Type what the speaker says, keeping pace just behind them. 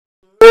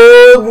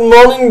Good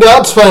morning,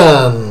 darts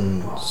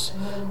fans.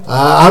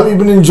 I hope you've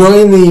been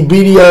enjoying the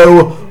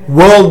BDO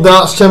World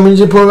Darts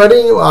Championship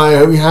already. I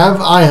hope you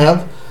have. I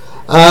have.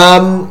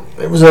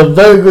 It was a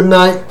very good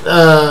night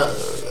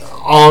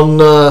on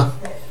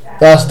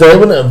last day,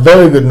 wasn't it? A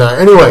very good night.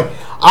 Anyway,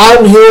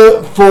 I'm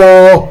here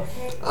for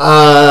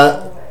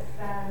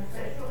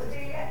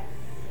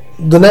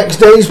the next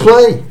day's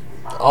play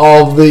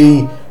of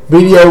the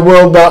BDO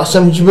World Darts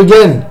Championship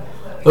again.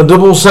 A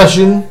double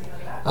session.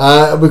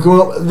 We're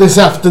coming up this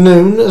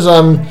afternoon as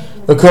I'm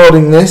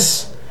recording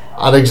this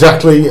at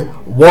exactly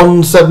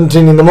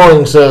 1:17 in the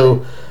morning.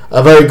 So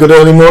a very good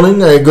early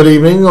morning, a good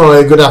evening, or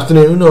a good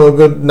afternoon, or a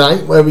good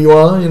night, wherever you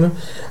are, you know.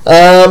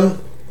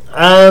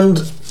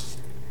 And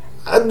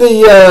at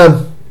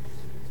the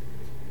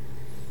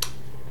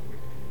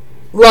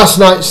last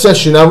night's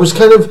session, I was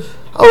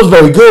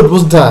very good,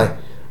 wasn't I?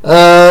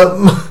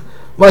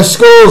 My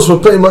scores were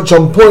pretty much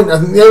on point. I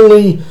think the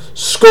only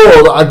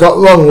score that I got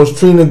wrong was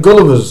Trina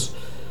Gulliver's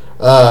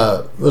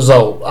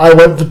result. I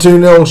went for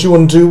 2-0, she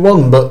won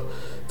 2-1, but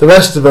the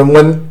rest of them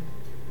went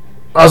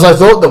as I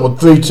thought they would: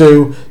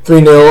 3-2,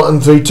 3-0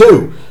 and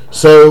 3-2.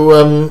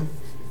 So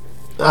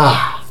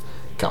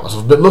got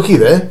myself a bit lucky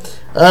there.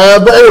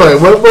 But anyway,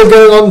 we're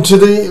going on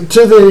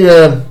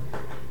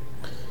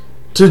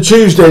to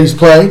Tuesday's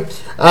play,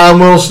 and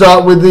we'll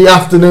start with the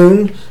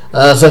afternoon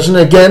session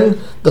again.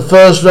 The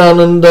first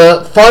round and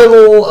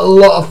final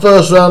lot of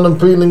first round and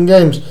prelim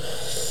games.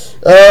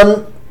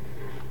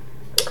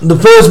 The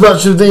first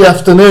match of the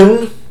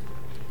afternoon,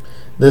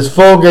 there's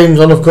 4 games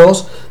on, of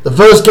course. The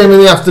first game of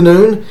the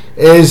afternoon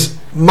is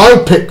my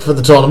pick for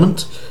the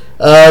tournament,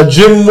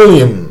 Jim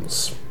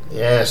Williams.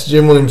 Yes,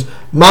 Jim Williams,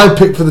 my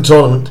pick for the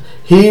tournament.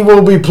 He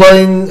will be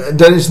playing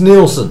Dennis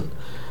Nielsen.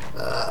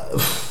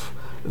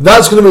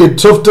 That's going to be a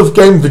tough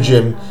game for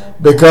Jim,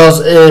 because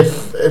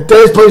if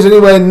Dennis plays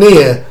anywhere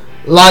near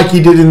like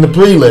he did in the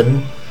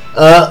prelim,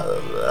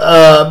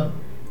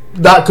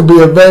 that could be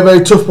a very, very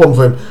tough one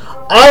for him.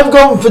 I've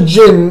gone for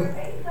Jim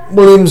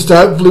Williams to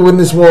hopefully win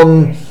this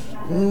one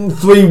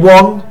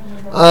 3-1,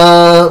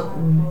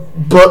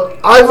 but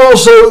I've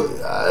also,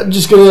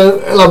 just going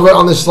to elaborate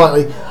on this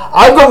slightly,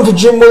 I've gone for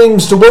Jim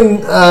Williams to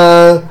win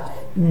the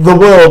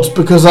Worlds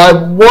because I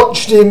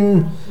watched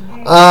him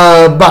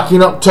back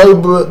in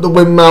October at the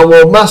Winmau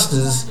World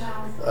Masters.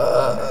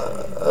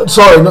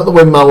 Sorry, not the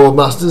Winmau World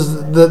Masters,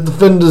 the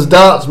Flinders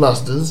Darts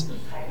Masters.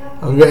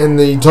 I'm getting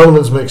the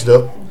tournaments mixed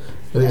up,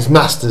 but it's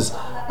Masters.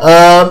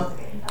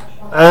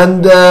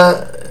 And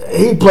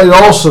he played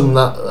awesome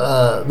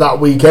that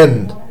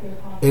weekend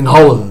in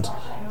Holland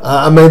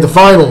and made the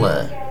final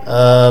there.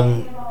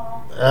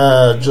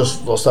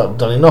 Just lost out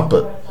to Danny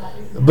Noppert.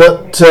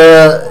 But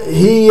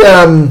he,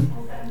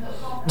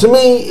 to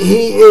me,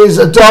 he is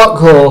a dark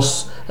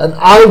horse, and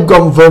I've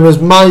gone for him as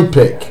my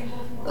pick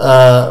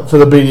for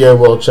the BDO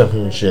World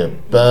Championship.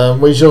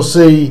 We shall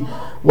see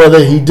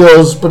whether he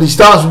does, but he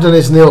starts with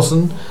Dennis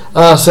Nielsen.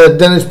 I said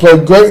Dennis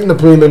played great in the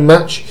prelim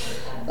match.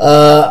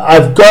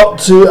 I've got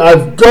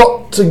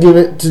to give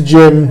it to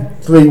Jim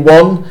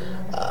 3-1.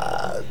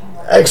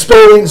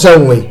 Experience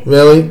only,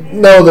 really.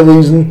 No other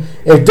reason.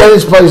 If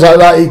Dennis plays like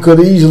that, he could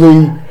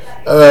easily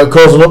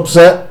cause an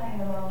upset.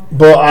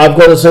 But I've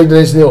got to say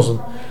Dennis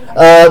Nielsen.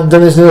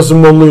 Dennis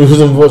Nielsen will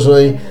lose,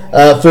 unfortunately.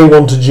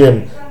 3-1 to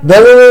Jim.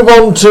 Then we move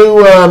on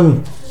to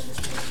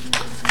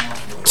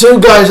two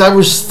guys I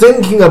was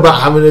thinking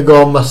about having a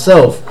go on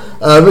myself.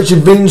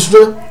 Richard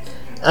Veenstra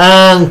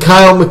and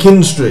Kyle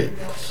McKinstry.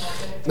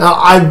 Now,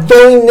 I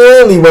very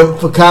nearly went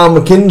for Kyle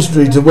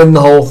McKinstry to win the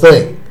whole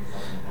thing.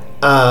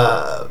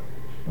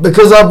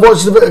 Because I've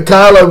watched a bit of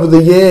Kyle over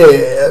the year,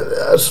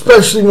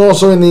 especially more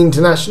so in the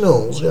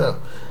internationals, you know.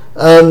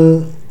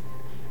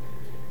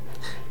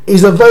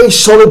 He's a very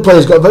solid player.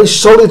 He's got a very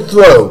solid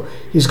throw.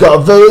 He's got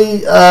a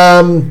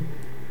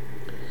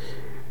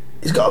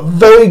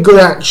very good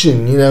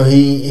action. You know,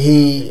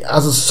 he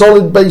has a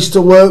solid base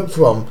to work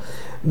from.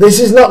 This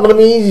is not going to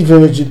be easy for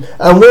Richard.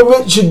 And with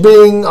Richard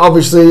being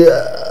obviously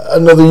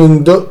another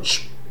young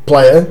Dutch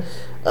player,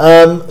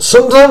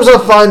 sometimes I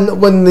find that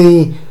when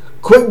the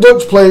quick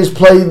Dutch players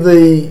play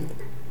the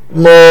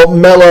more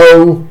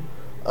mellow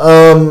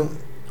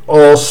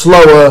or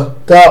slower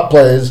dart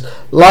players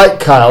like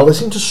Kyle, they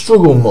seem to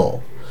struggle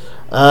more,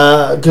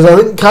 because I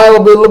think Kyle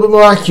will be a little bit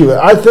more accurate.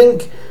 I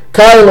think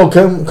Kyle will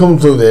come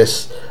through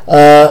this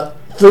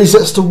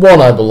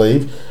 3-1, I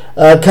believe.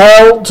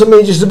 Kyle, to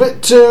me, just a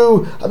bit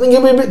too... I think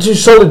he'll be a bit too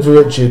solid for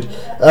Richard.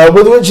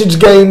 With Richard's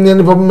game, the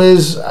only problem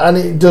is, and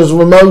it does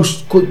with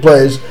most quick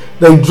players,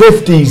 they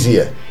drift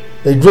easier.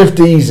 They drift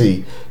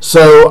easy.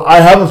 So I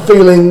have a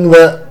feeling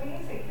that,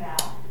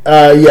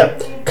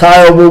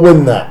 Kyle will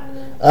win that.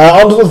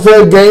 On to the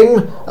third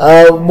game.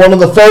 One of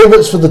the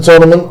favourites for the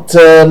tournament,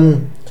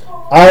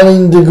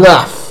 Eileen de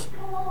Graaf,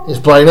 is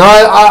playing.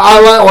 I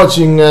like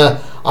watching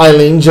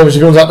Eileen. She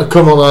comes out to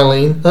come on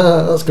Eileen.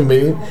 That's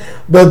convenient.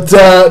 But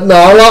no,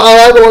 I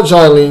like to watch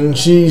Eileen.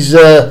 She's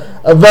a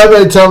very,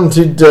 very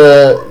talented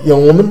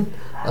young woman,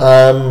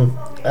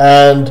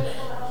 and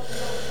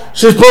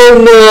She's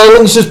playing, I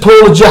think she's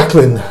Paula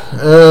Jacqueline,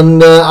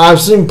 and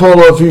I've seen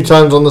Paula a few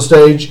times on the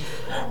stage.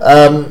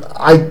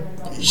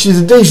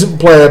 She's a decent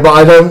player, but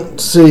I don't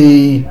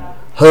see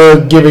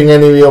her giving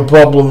any real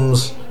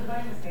problems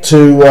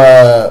to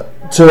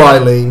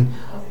Eileen.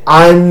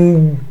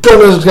 I'm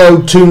gonna go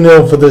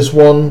 2-0 for this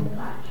one.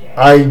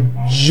 I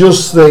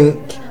just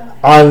think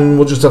Eileen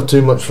will just have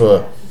too much for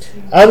her.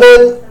 And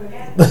then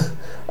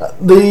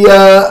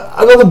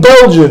another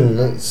Belgian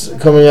that's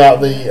coming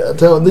out.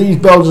 These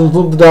Belgians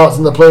love the darts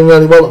and they're playing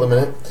really well at the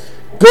minute.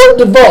 Gert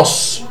de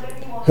Vos,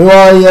 who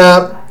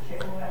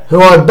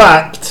I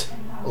backed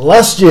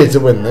last year to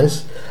win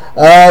this.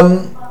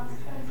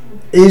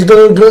 He's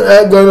going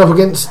up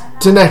against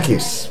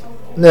Tanekis.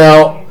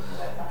 Now,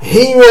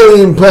 he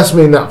really impressed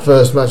me in that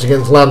first match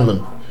against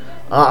Landman.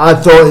 I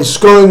thought his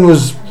scoring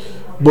was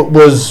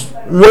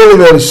really,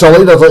 really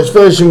solid. I thought his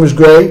finishing was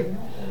great.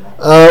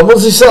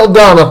 Once he settled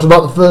down after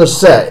about the first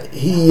set,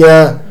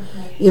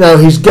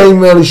 his game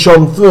really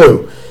shone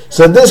through.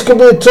 So this could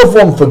be a tough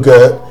one for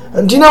Gert.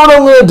 And do you know what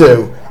I'm going to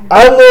do?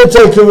 I'm going to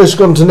take a risk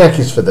on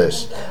Tanekis for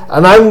this,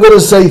 and I'm going to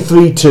say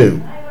 3-2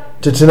 to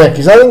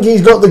Tanekis. I think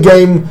he's got the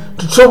game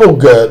to trouble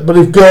Gert, but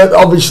if Gert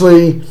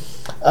obviously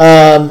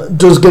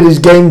does get his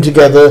game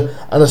together,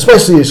 and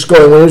especially his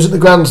scoring, when he was at the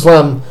Grand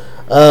Slam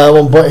at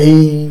one point,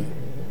 he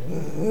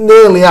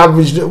nearly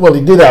averaged, well,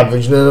 he did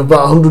average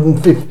about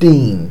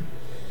 115,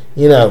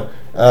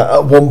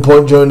 at one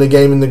point during the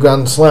game in the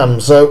Grand Slam.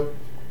 So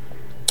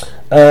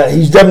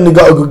he's definitely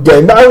got a good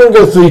game, but I'm going to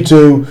go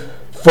 3-2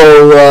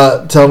 for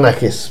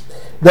Tanekis.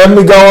 Then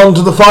we go on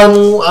to the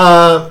final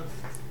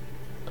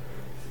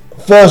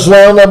first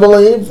round, I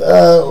believe.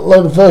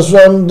 Load of first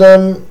round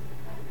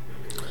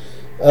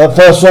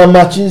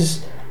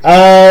matches,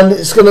 and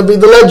it's going to be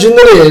the legend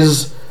that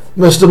is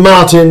Mr.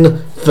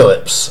 Martin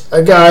Phillips,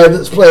 a guy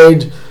that's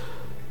played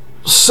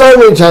so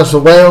many times for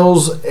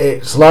Wales.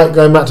 It's like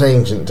going back to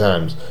ancient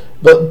times.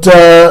 But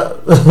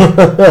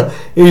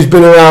he's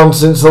been around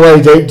since the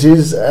late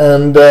 80s,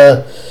 and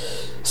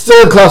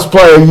still a class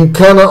player. You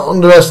cannot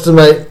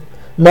underestimate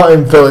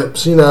Martin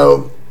Phillips. He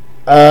always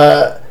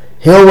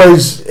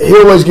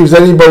gives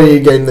anybody a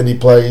game that he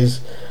plays,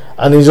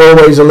 and he's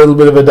always a little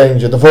bit of a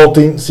danger. The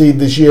 14th seed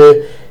this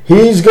year,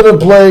 he's going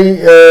to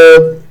play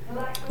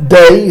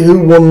Day, who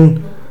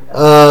won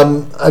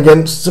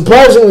against,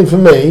 surprisingly for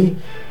me,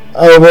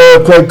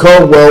 over Craig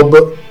Caldwell,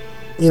 but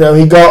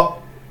he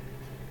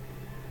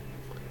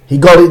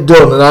got it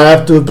done, and I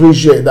have to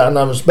appreciate that and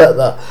I respect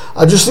that.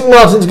 I just think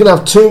Martin's going to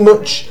have too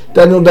much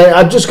Daniel Day.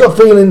 I've just got a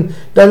feeling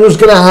Daniel's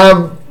going to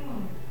have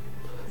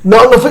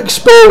not enough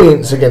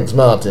experience against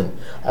Martin.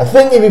 I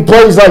think if he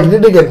plays like he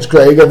did against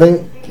Craig, I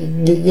think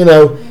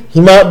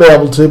he might be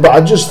able to, but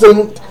I just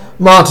think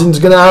Martin's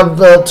going to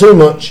have too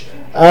much,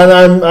 and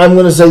I'm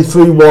going to say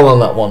 3-1 on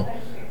that one.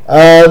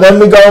 Then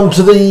we go on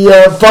to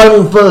the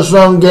final first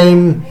round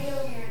game.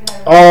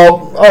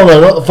 Oh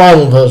no, not the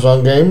final first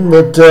round game,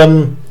 but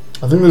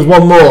I think there's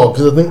one more,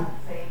 because I think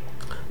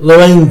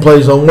Lorraine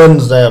plays on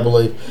Wednesday, I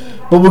believe.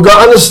 But we've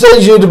got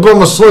Anastasia de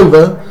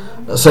Bromosluva.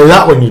 Say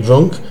that when you're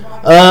drunk.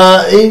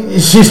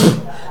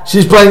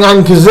 She's playing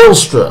Anka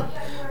Zylstra.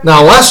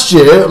 Now, last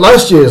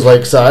year's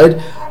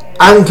Lakeside,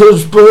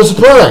 Anka's been a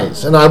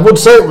surprise, and I would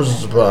say it was a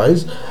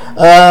surprise,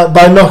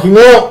 by knocking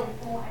out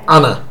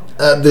Anna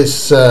at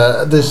this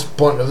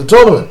point of the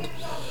tournament.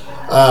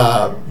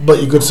 But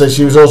you could say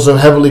she was also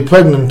heavily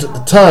pregnant at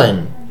the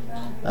time.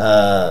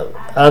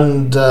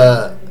 And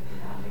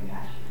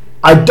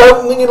I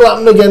don't think it'll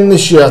happen again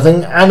this year. I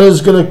think Anna's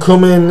going to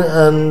come in,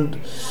 and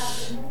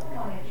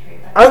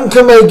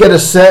Anka may get a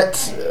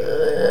set.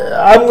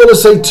 I'm going to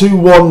say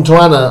 2-1 to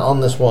Anna on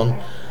this one.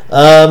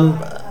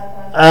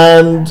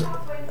 And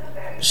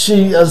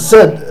she, as I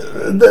said,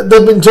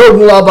 they've been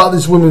talking a lot about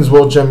this Women's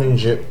World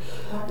Championship,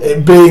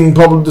 it being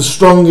probably the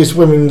strongest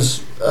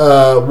Women's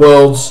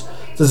Worlds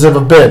there's ever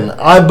been.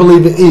 I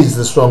believe it is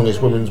the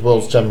strongest Women's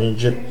World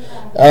Championship.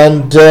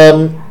 And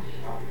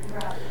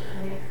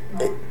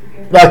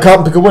I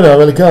can't pick a winner, I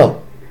really can't.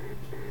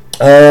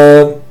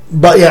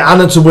 But yeah,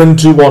 Anna to win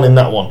 2-1 in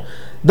that one.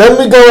 Then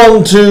we go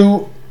on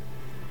to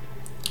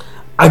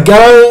a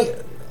guy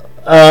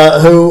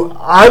who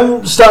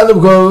I'm starting to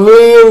become a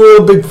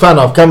real big fan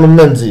of, Cameron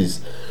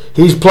Menzies.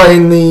 He's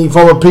playing the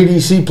former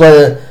PDC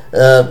player,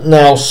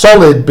 now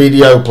solid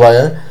BDO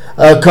player,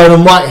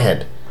 Conan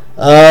Whitehead.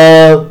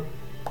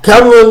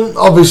 Cameron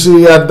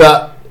obviously had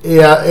that.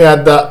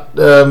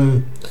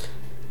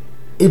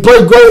 He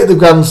played great at the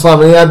Grand Slam,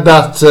 and he had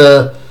that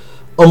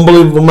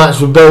unbelievable match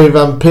with Berry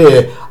Van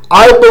Peer.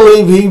 I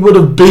believe he would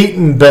have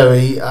beaten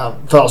Berry. I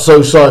felt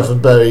so sorry for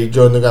Berry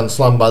during the Grand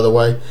Slam, by the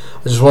way.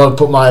 I just want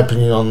to put my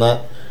opinion on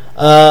that.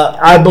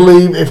 I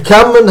believe if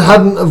Cameron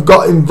hadn't have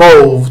got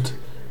involved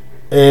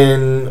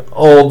in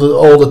all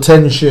the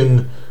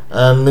tension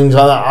and things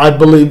like that, I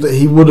believe that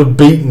he would have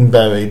beaten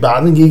Berry. But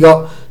I think he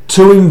got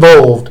too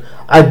involved.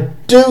 I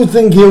do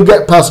think he'll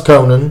get past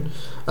Conan.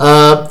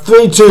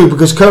 3-2,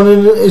 because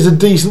Conan is a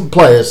decent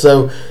player.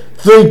 So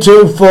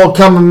 3-2 for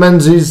Cameron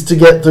Menzies to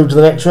get through to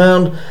the next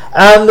round.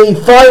 And the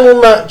final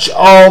match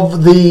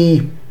of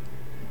the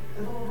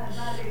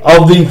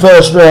of the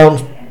first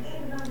round.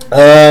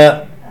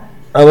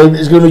 I believe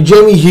it's going to be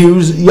Jamie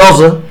Hughes,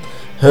 Yozza,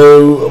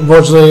 who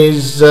unfortunately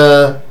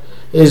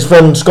his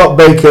friend Scott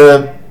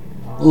Baker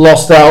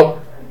lost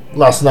out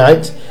last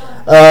night,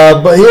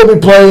 but he'll be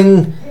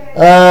playing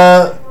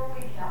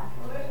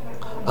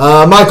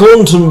Michael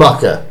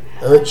Unterbacher,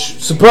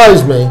 which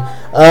surprised me,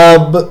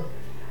 but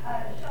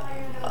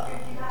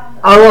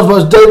I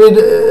suppose David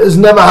has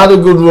never had a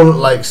good run at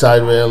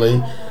Lakeside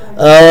really,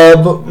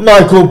 but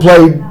Michael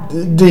played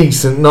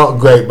decent, not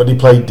great, but he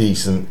played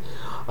decent.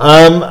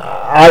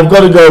 I've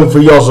got to go for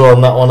Yozza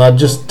on that one. I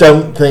just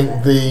don't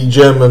think the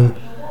German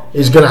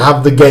is going to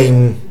have the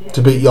game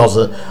to beat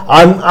Yozza.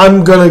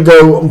 I'm going to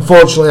go,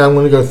 unfortunately, I'm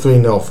going to go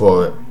 3-0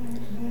 for it.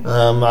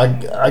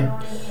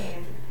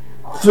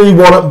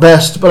 3-1 at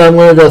best, but I'm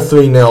going to go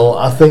 3-0.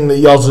 I think that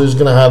Yozza is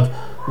going to have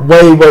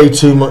way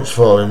too much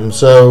for him.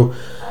 So,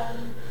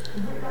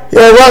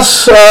 yeah,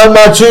 that's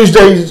my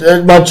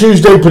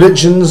Tuesday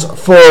predictions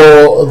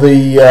for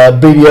the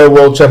BDO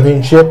World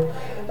Championship.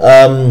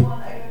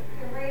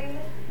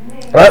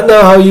 I don't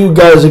know how you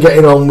guys are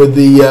getting on with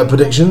the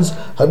predictions.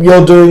 Hope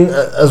you're doing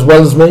as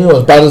well as me, or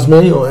as bad as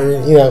me, or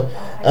I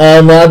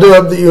do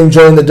hope that you're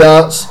enjoying the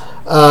darts.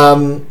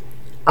 I'm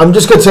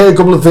just going to tell you a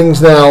couple of things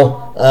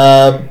now.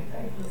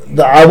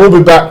 That I will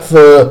be back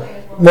for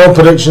more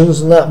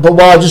predictions and that. But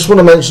what I just want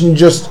to mention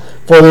just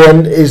for the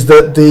end is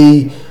that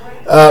the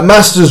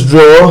Masters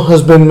draw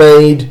has been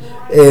made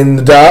in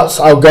the darts.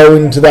 I'll go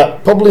into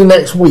that probably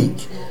next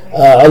week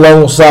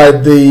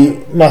alongside the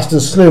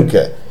Masters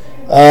snooker.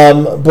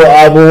 But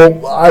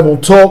I will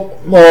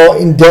talk more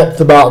in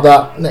depth about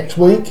that next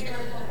week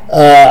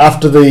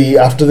after the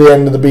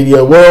end of the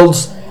BDO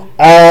Worlds,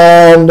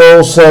 and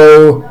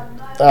also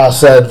I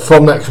said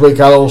from next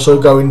week I'll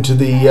also go into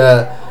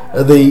the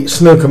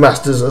snooker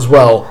Masters as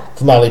well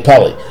for Mali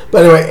Pally.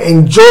 But anyway,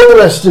 enjoy the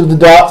rest of the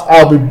darts.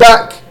 I'll be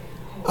back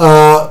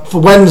for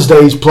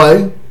Wednesday's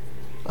play,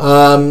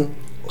 so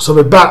I'll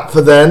be back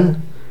for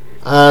then,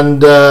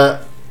 and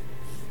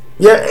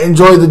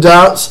enjoy the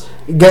darts.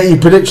 Get your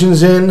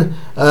predictions in,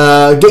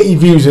 get your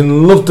views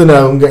in. Love to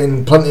know I'm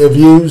getting plenty of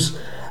views.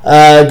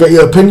 Get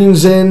your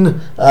opinions in,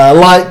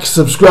 like,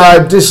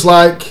 subscribe,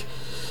 dislike,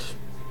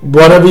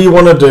 whatever you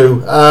want to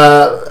do.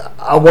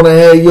 I want to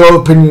hear your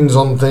opinions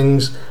on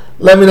things.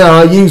 Let me know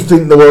how you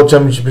think the World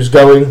Championship is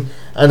going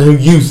and who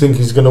you think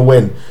is going to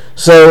win.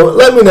 So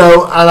let me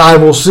know, and I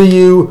will see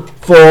you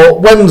for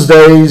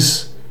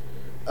Wednesday's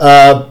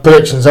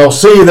predictions. I'll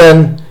see you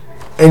then.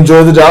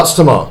 Enjoy the darts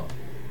tomorrow.